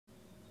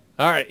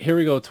All right, here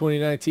we go.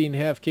 2019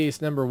 half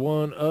case number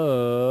 1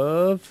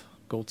 of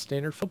Gold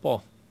Standard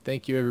Football.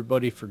 Thank you,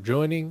 everybody, for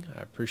joining.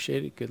 I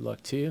appreciate it. Good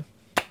luck to you.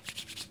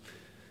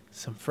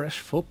 Some fresh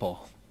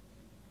football.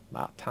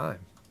 About time.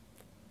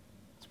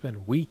 It's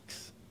been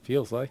weeks,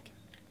 feels like.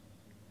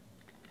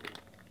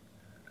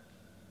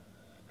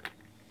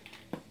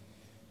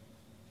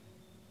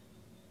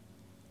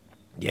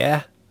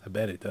 Yeah, I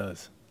bet it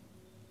does.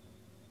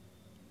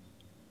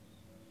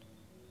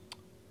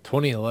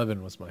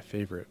 2011 was my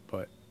favorite,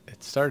 but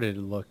it started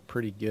to look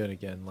pretty good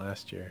again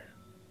last year.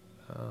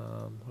 What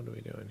are we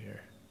doing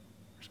here?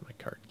 Where's my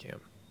card cam?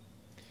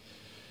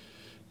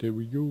 There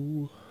we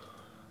go.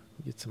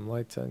 Get some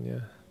lights on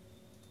you.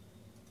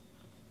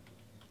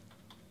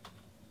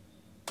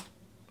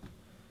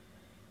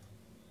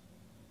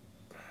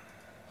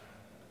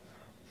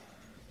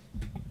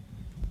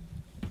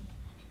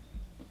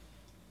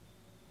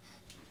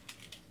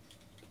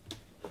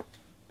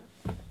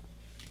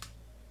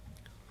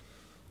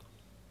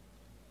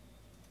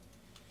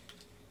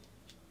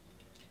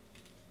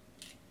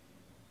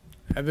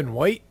 Evan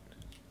White.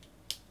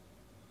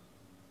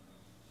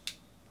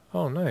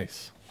 Oh,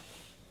 nice.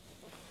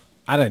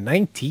 Out of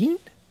 19?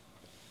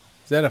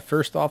 Is that a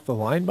first off the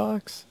line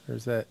box? Or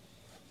is that...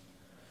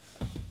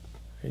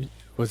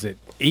 Was it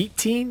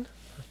 18?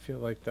 I feel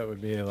like that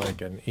would be like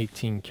an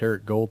 18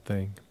 karat gold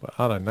thing. But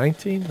out of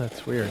 19?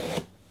 That's weird.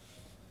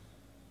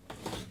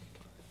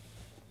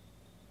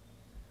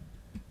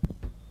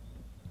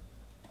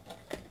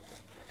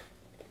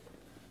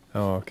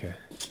 Oh, okay.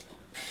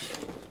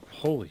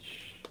 Holy sh...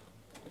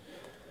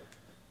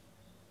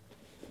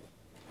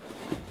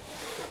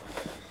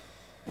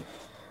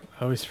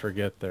 I always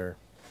forget they're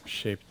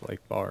shaped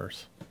like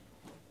bars.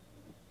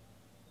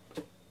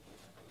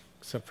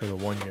 Except for the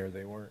one year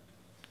they weren't.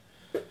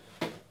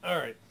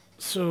 Alright,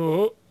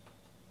 so...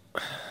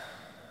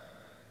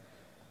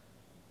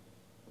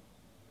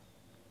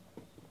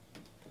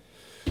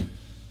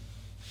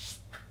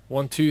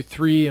 1, 2,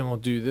 3, and we'll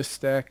do this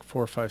stack.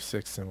 4, 5,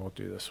 6, and we'll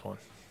do this one.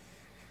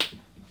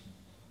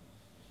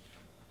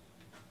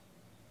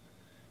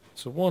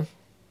 So 1.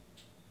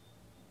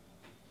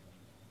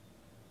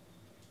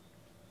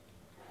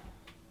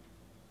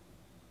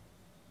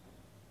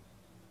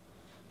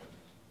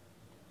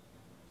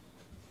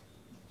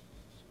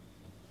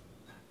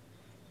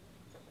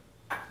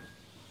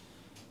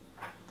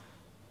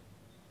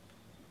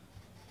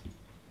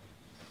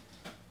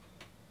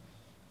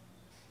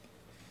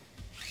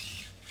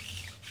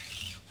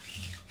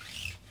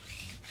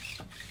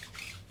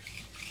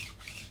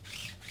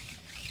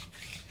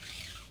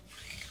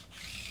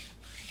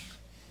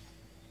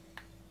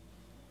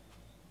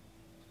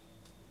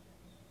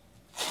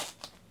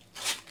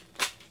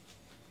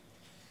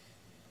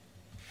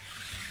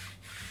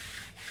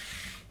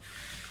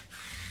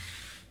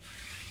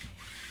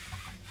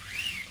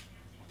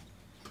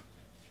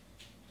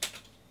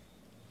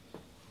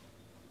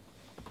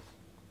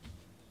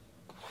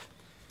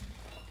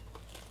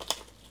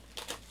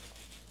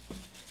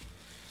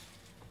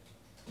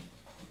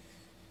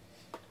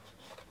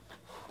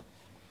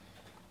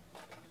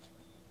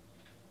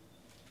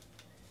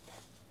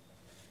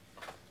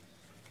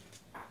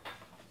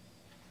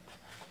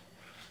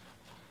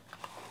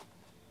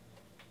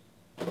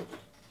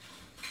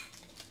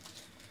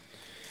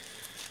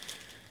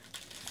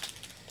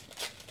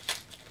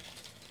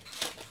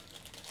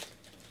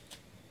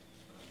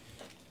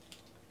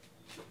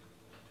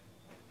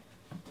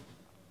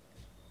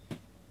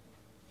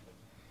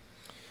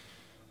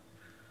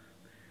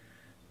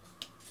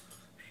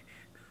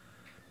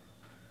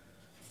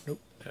 Nope,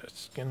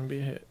 that's going to be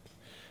a hit.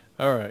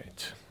 All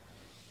right.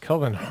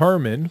 Kelvin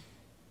Harmon,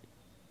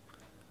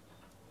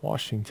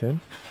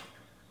 Washington.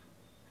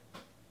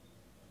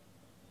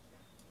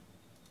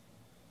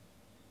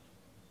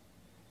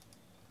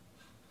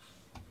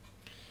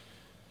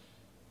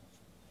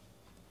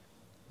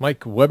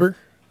 Mike Weber,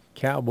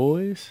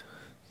 Cowboys.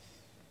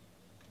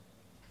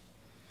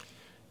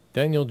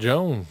 Daniel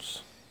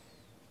Jones.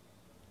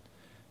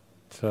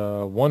 It's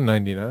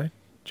 $1.99,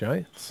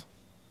 Giants.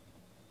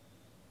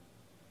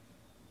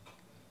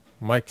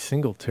 Mike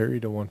Singletary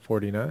to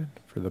 $149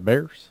 for the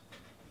Bears.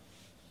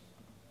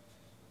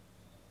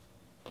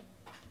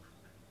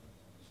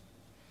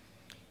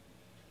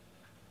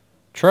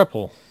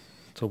 Triple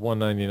to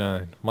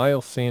 $199.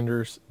 Miles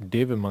Sanders,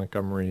 David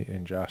Montgomery,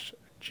 and Josh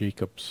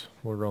Jacobs.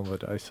 We'll roll the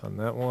dice on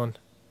that one.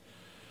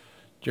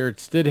 Jared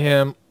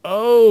Stidham.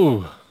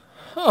 Oh!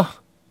 Huh.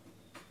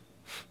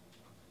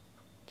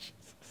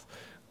 Jesus.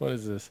 What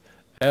is this?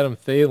 Adam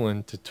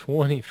Thielen to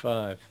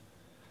 25.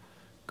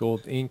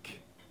 Gold ink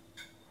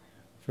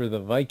for the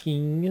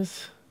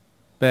Vikings.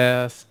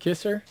 Bass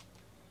Kisser.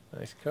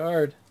 Nice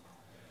card.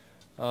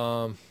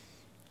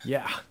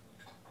 Yeah.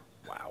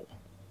 Wow.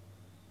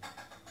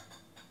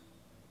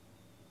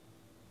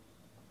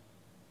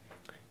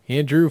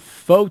 Andrew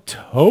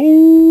Photo.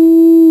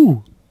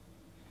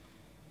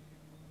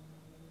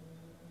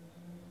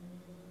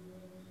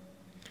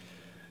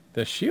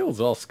 The shield's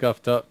all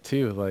scuffed up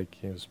too, like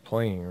he was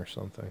playing or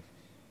something.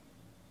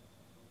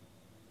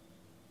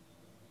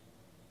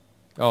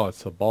 Oh,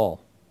 it's a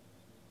ball.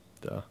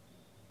 Duh.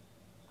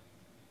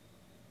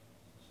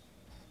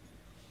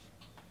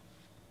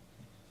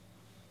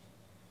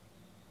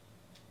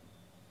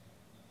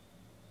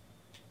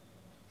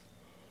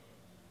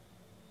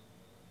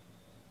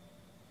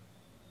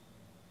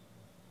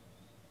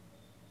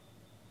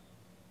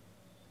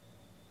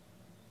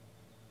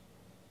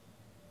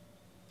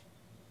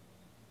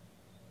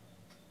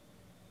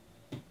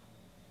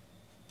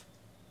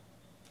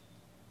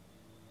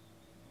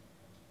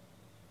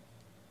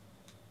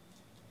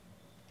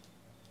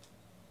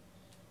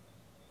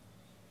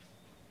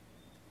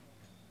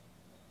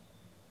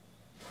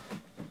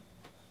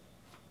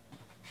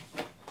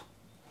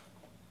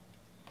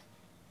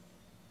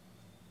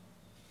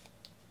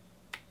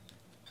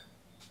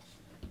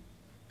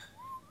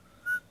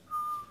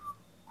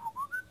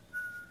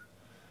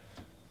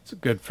 It's a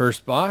good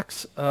first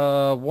box.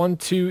 1,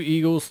 2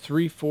 Eagles,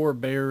 3, 4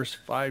 Bears,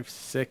 5,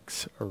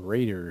 6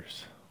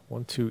 Raiders.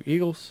 1, 2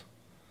 Eagles,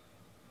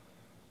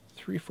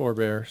 3, 4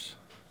 Bears,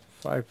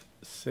 5,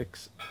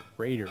 6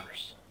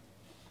 Raiders.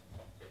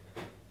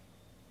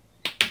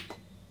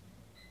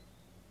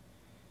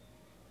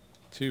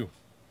 2.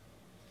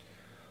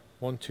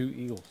 1, 2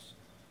 Eagles.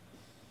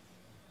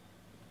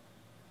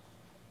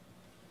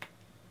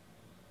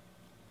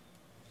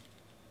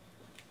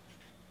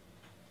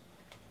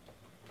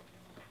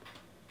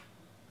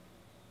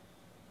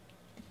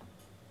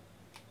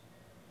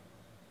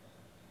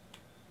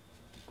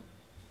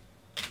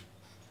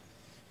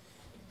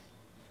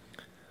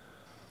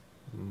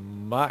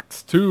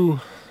 Box 2.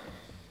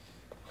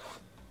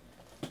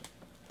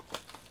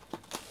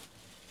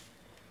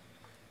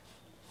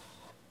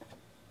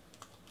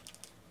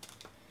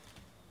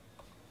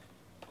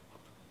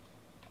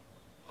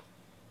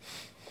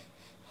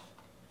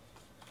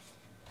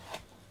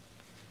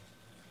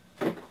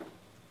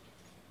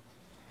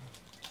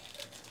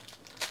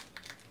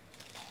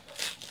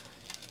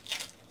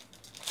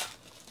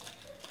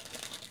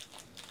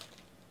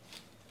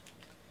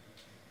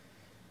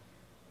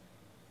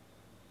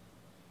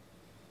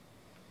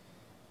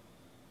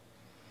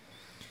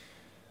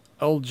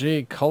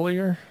 LJ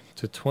Collier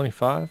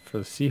 /25 for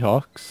the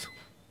Seahawks.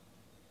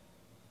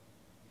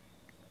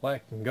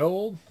 Black and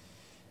gold.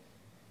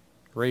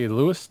 Ray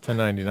Lewis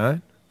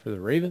 /99 for the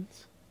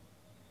Ravens.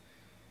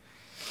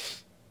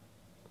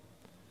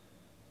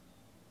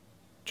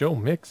 Joe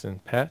Mixon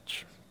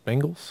patch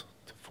Bengals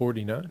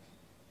 /49.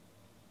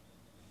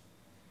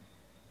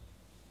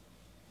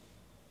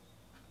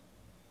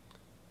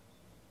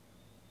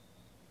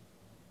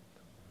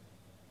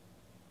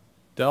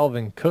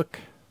 Dalvin Cook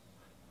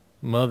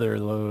Mother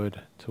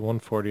load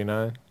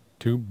 /149.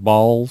 2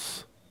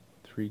 balls,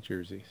 3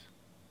 jerseys.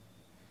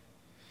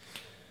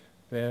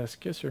 Bass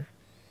Kisser.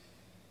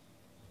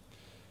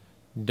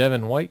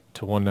 Devin White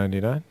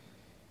 /199.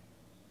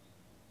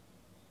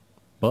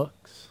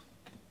 Bucks.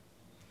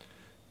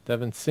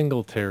 Devin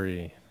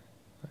Singletary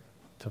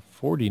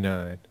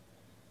 /49.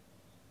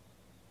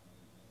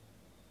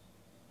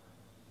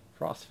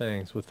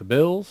 Frostfangs with the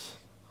Bills.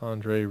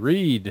 Andre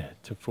Reed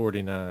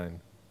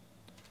 /49.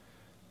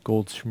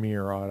 Gold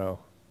Schmear auto.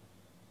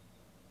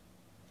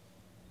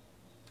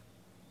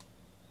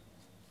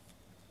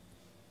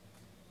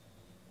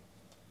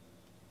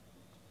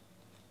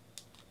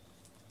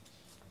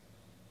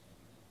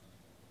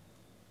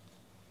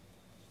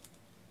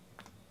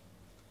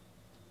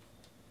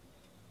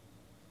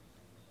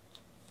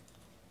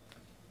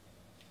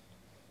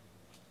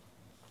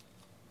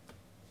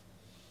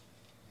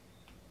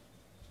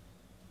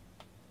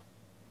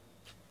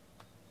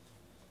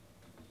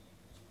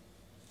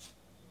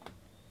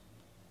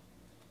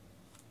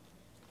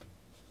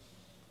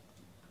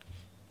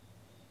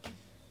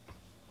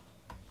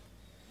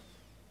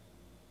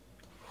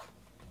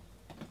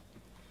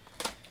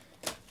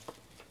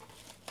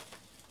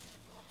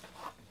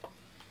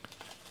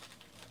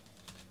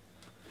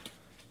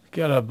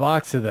 Got a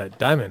box of that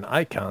Diamond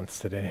Icons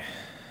today.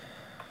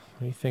 What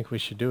do you think we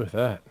should do with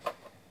that?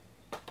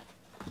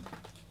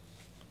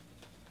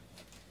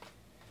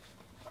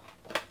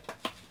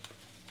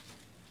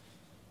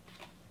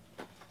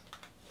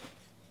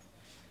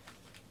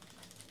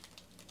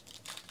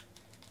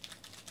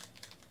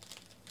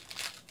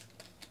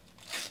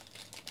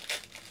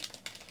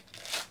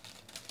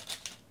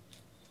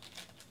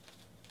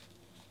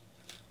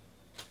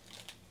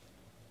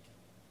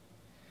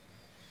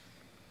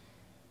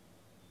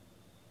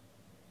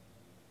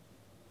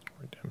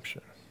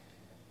 Redemption.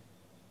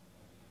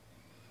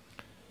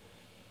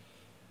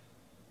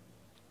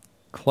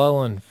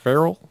 Clellan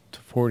Ferrell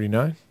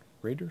 /49,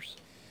 Raiders.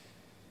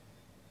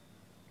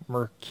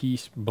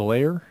 Marquise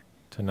Blair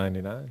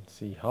 /99,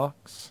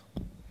 Seahawks.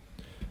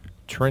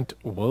 Trent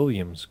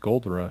Williams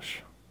Gold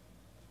Rush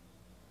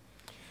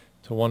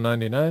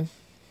 /199.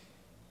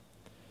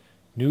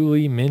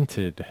 Newly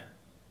minted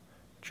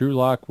Drew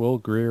Lock, Will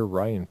Greer,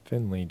 Ryan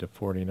Finley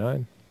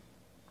 /49.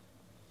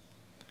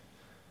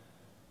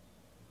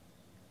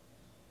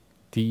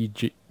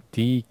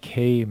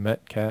 DK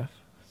Metcalf,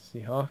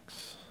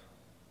 Seahawks.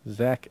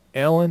 Zach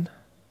Allen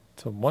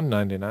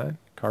 /199,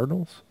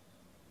 Cardinals.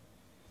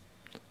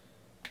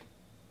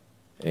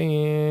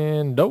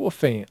 And Noah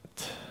Fant.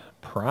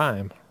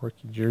 Prime.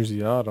 Rookie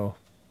jersey auto.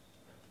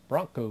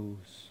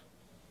 Broncos.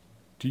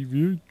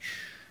 DVH.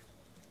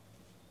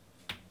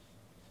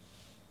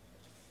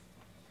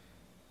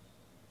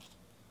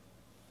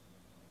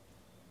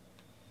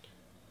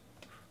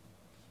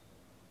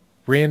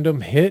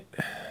 Random hit.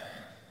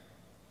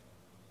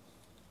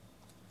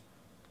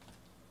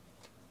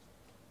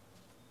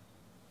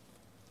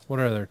 What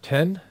are there?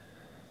 10?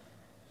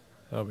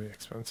 That'll be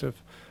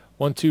expensive.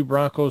 1, 2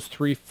 Broncos,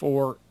 3,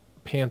 4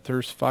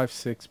 Panthers, 5,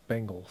 6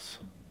 Bengals.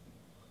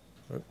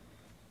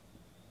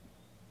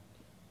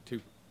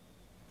 2.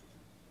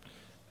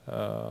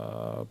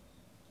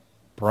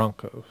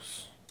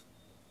 Broncos.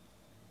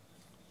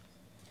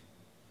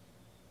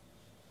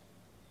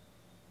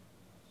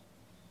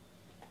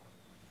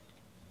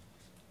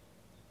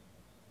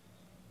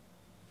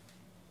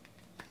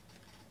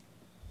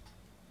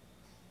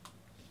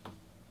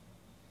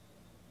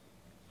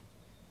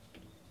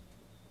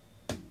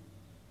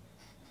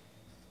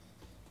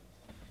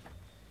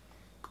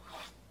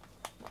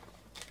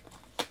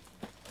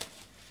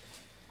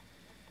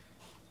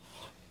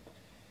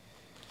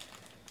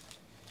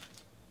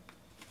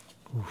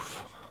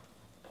 Oof.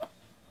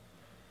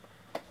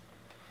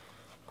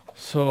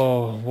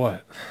 So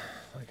what?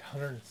 Like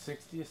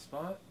 160 a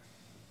spot?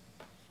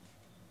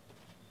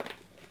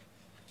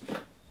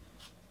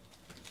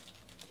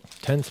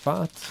 Ten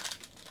spots?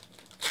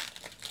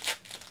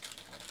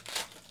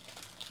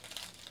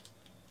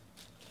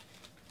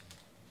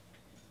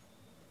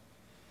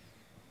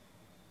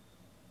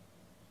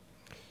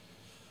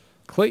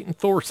 Clayton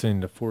Thorson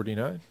to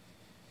 49.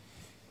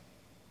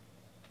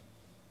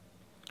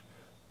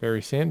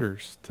 Barry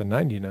Sanders to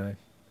 99.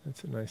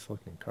 That's a nice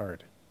looking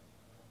card.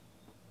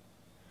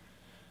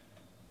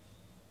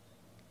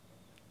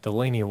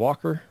 Delaney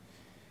Walker,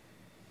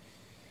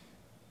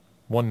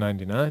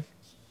 199.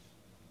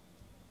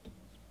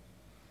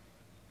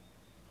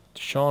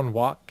 Deshaun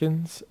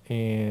Watkins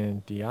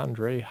and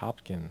DeAndre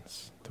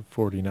Hopkins to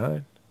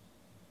 49.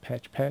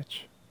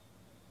 Patch.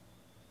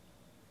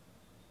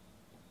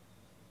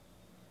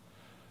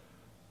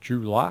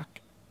 Drew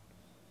Lock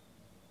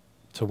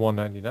to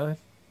 199.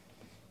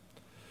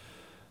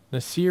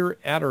 Nasir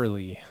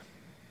Adderley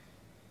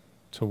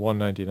to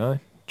 199.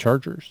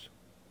 Chargers.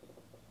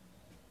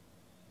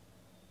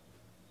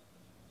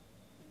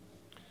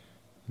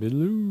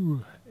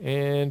 Bilou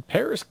and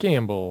Paris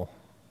Campbell,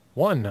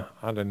 1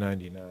 out of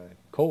 99.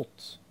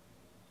 Colts.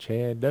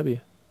 Chad W.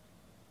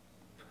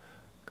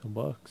 Go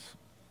Bucks.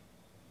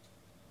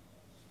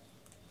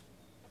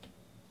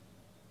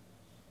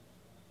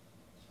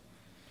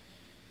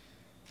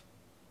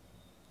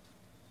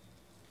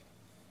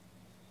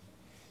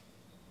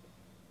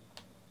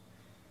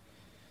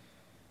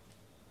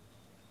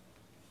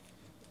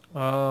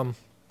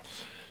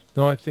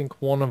 No, I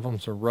think one of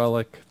them's a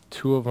relic,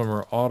 2 of them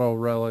are auto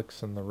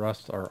relics, and the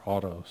rest are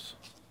autos.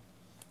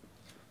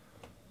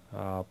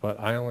 But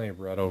I only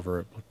read over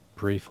it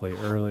briefly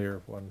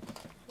earlier when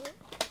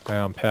I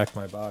unpacked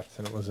my box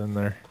and it was in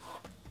there.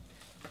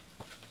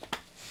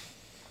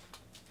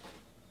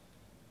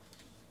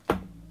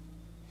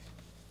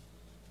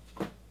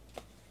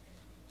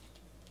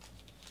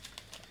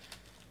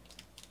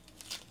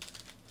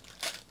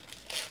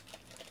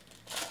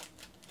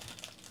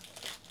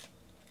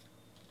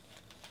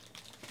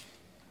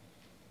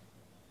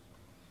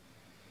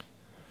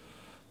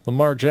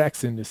 Lamar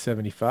Jackson to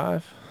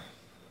 75.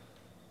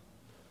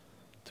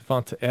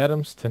 Devonta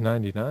Adams to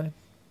 99.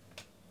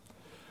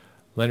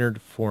 Leonard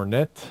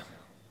Fournette,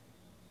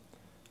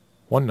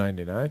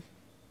 199.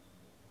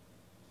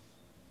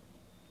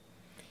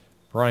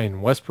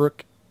 Brian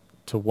Westbrook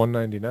to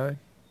 199.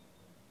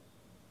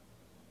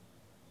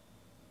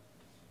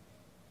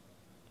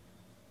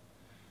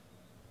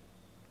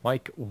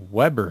 Mike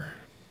Weber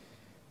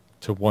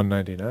to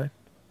 199.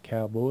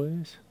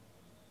 Cowboys.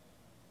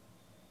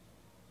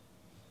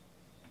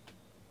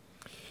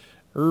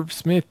 Irv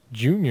Smith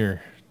Jr.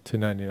 to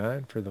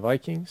 99 for the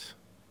Vikings.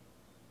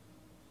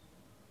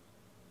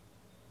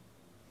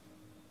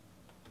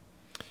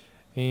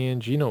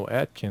 And Geno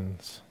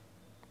Atkins.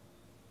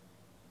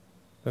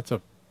 That's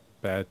a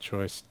bad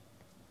choice.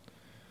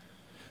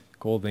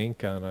 Gold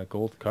ink on a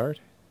gold card.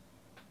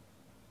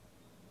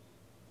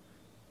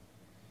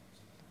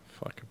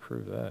 If I could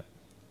prove that.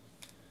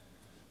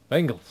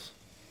 Bengals.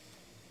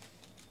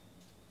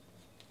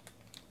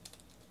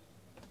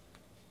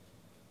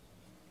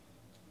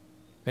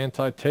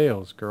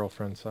 Anti-Tails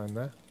girlfriend signed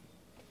that.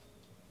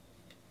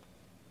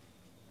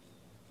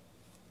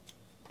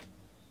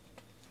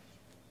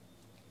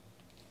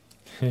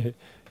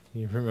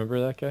 You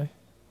remember that guy?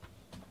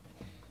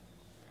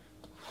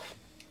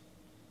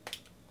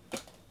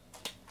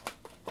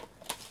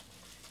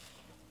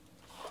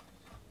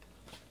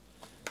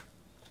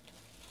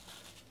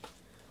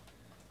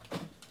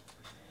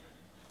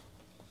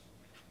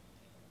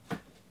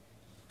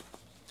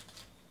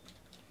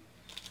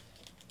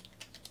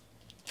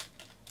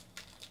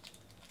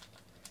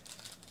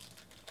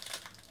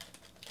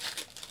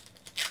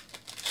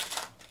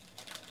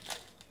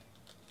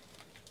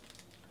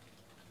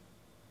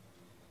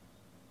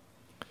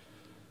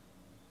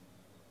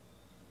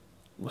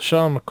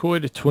 LaShawn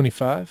McCoy to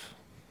 25.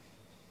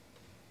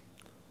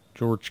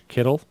 George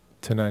Kittle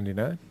to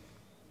 99.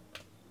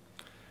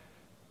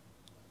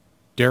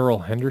 Darrell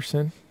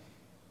Henderson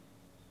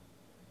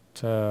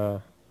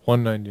to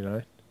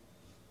 199.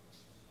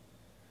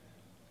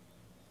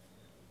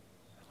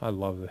 I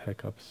love the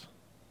hiccups.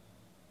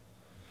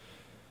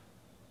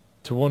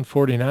 To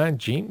 149,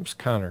 James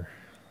Conner.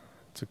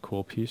 It's a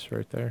cool piece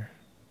right there.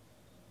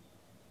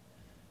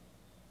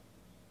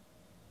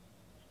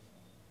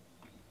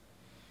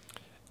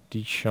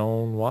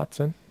 Deshaun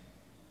Watson.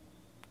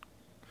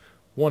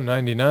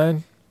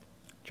 199.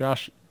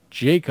 Josh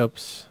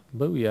Jacobs.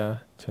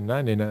 Booyah. To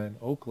 99.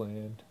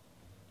 Oakland.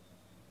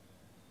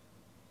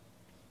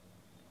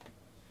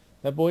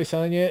 That boy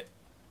signed yet?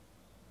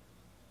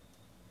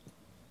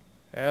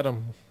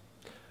 Adam.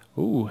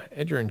 Ooh,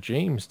 Edgerrin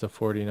James to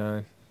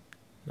 49.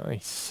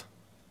 Nice.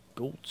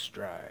 Gold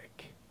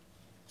strike.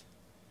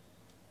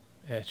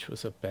 Etch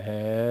was a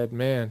bad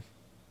man.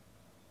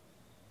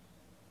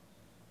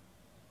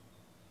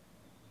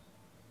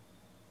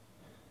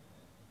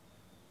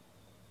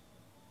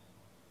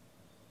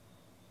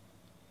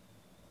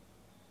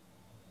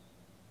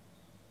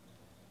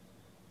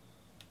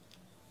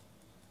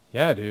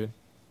 Yeah, dude.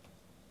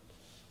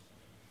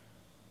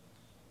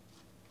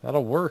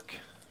 That'll work.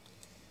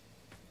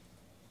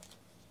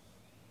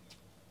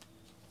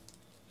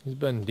 He's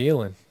been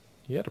dealing.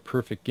 He had a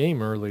perfect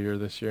game earlier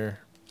this year.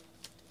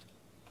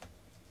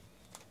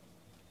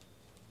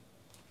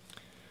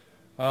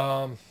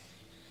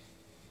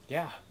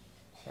 Yeah.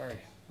 Sorry.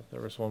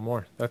 There was one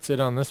more. That's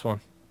it on this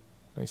one.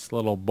 Nice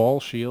little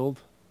ball shield.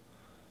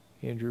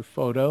 Andrew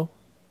photo.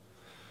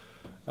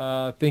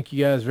 Thank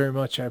you guys very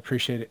much. I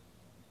appreciate it.